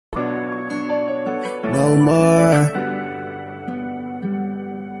no more.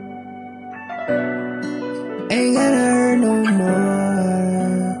 Ain't gonna hurt no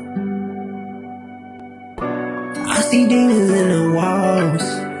more. I see demons in the walls.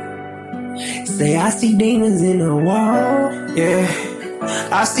 Say I see demons in the wall. Yeah,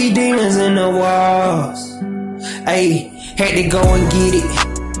 I see demons in the walls. Ayy, had to go and get it.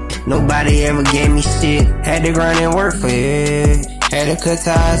 Nobody ever gave me shit. Had to grind and work for it. Had to cut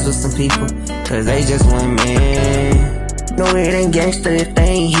ties with some people, cause they just want man. No, it ain't gangsta if they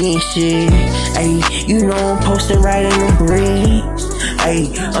ain't hitting shit. Ayy, you know I'm posted right in the breeze. Ayy,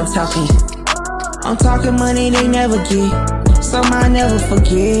 I'm talking money they never get. Something I never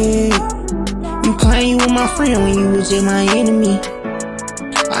forget. You claim you were my friend when you was just my enemy.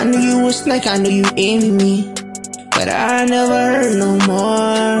 I knew you was snake, I knew you envy me. But I never heard no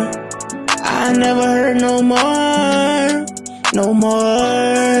more. I never heard no more. No more.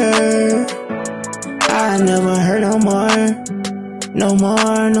 I never heard no more. No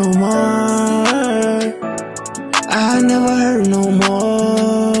more, no more. I never heard no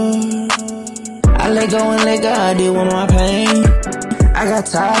more. I let go and let God deal with my pain. I got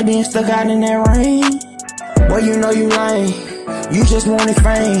tired being stuck out in that rain. Boy, you know you lame. You just wanted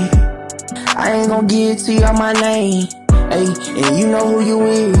fame. I ain't gon' give it to you on my name. Ayy, and you know who you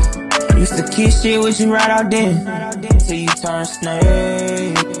is. Used to kiss shit with you right out then, till you turn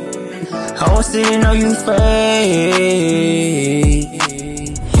snake. Hoes didn't know you fake.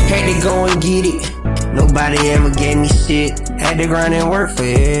 Had to go and get it. Nobody ever gave me shit. Had to grind and work for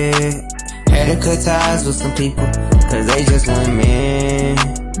it. Had to cut ties with some people, cause they just want men.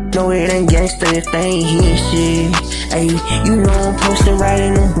 No, it ain't gangsta if they ain't hitting shit. Ayy, you know I'm posted right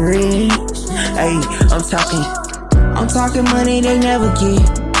in the breeze. Ayy, I'm talking money they never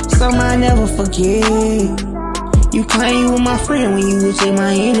get. Something I never forget. You claim you were my friend when you was just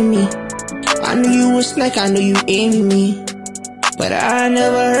my enemy. I knew you was snake, I knew you envy me. But I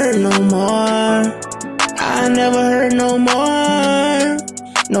never heard no more. I never heard no more.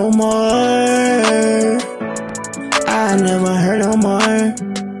 No more. I never heard no more.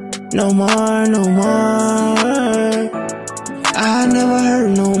 No more, no more. I never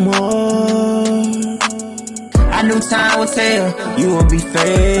heard no more. I knew time would tell, you would be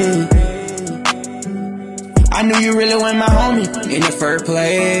fake. I knew you really weren't my homie in the first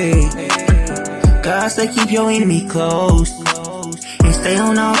place. God said keep your enemy close and stay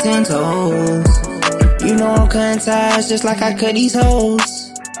on all 10 toes. You know I'm cutting ties just like I cut these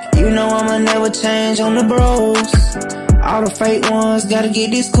hoes. You know I'ma never change on the bros. All the fake ones gotta get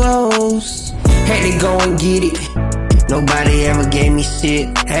this close. Had to go and get it. Nobody ever gave me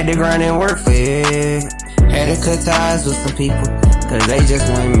shit. Had to grind and work for it. Had to cut ties with some people, cause they just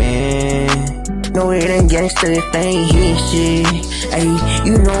want men. No, it ain't gangsta if they ain't hitting shit. Ayy,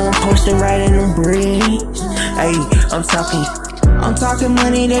 you know I'm posted right in the breeze. Ayy, I'm talking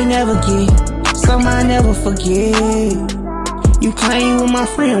money they never get. Something I never forget. You claim you were my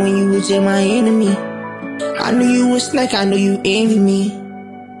friend when you was just my enemy. I knew you was snake, I knew you envy me.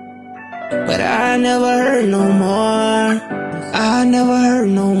 But I never heard no more. I never heard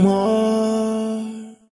no more.